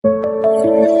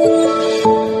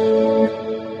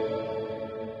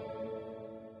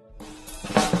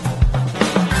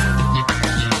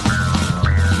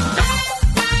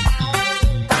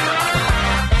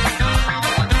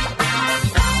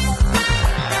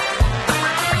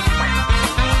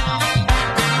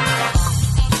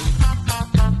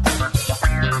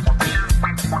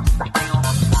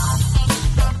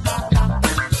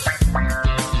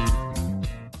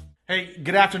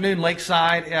afternoon,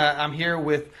 Lakeside. I'm here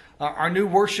with our new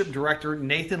worship director,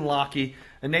 Nathan Lockie.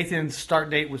 And Nathan's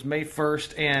start date was May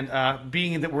 1st, and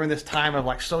being that we're in this time of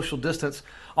like social distance,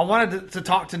 I wanted to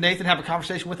talk to Nathan, have a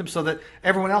conversation with him so that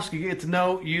everyone else can get to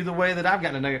know you the way that I've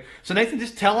gotten to know you. So Nathan,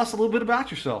 just tell us a little bit about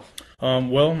yourself.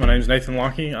 Well, my name is Nathan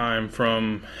Lockie. I'm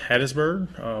from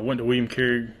Hattiesburg. Went to William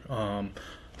Carey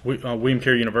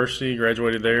University,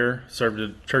 graduated there, served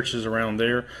at churches around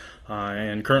there,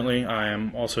 and currently I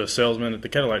am also a salesman at the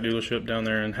Cadillac dealership down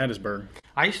there in Hattiesburg.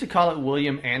 I used to call it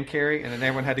William and Carey, and then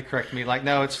everyone had to correct me. Like,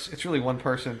 no, it's really one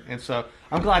person. And so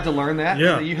I'm glad to learn that.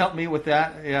 Yeah. You helped me with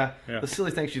that. Yeah. The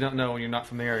silly things you don't know when you're not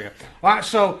from the area. All right,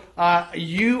 so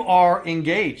you are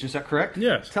engaged. Is that correct?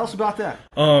 Yes. Tell us about that.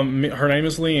 Her name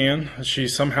is Leanne. She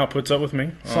somehow puts up with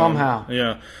me. Somehow.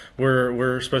 Yeah.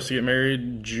 We're supposed to get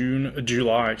married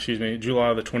July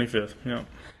the 25th. Yeah.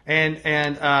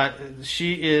 And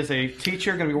she is a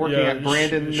teacher, going to be working at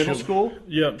Brandon Middle School.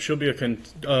 Yep, she'll be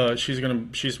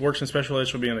she works in special ed.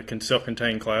 She'll be in a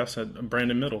self-contained class at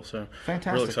Brandon Middle. So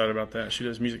fantastic. Real excited about that. She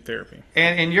does music therapy.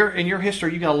 And in your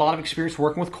history, you got a lot of experience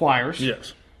working with choirs.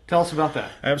 Yes. Tell us about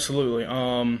that. Absolutely.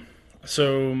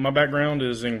 So my background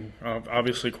is in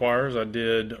obviously choirs. I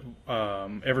did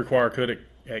every choir I could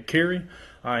at Carey.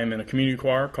 I am in a community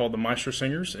choir called the Meister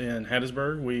Singers in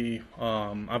Hattiesburg.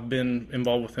 I've been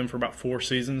involved with them for about 4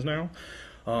 seasons now.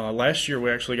 Last year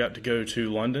we actually got to go to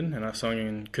London, and I sung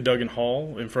in Cadogan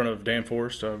Hall in front of Dan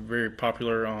Forrest, a very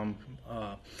popular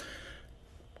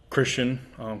Christian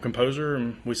composer,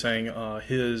 and we sang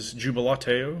his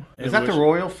Jubilateo. Is that the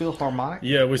Royal Philharmonic?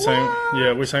 Yeah, we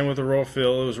sang with the Royal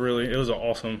Phil. It was an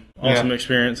awesome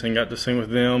experience, and got to sing with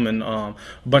them and a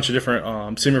bunch of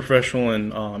different semi-professional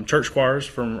and church choirs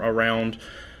from around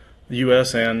the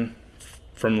U.S. and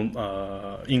from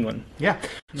England. Yeah.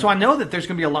 So I know that there's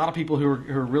going to be a lot of people who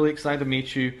are really excited to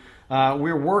meet you.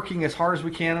 We're working as hard as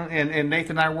we can, and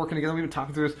Nathan and I are working together. We've been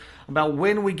talking through this about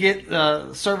when we get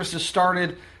services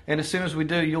started. And as soon as we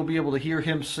do, you'll be able to hear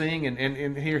him sing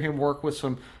and hear him work with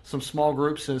some small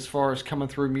groups as far as coming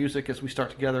through music as we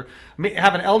start together.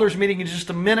 Have an elders meeting in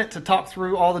just a minute to talk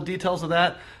through all the details of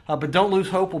that. But don't lose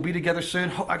hope. We'll be together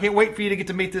soon. I can't wait for you to get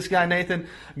to meet this guy, Nathan.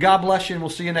 God bless you, and we'll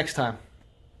see you next time.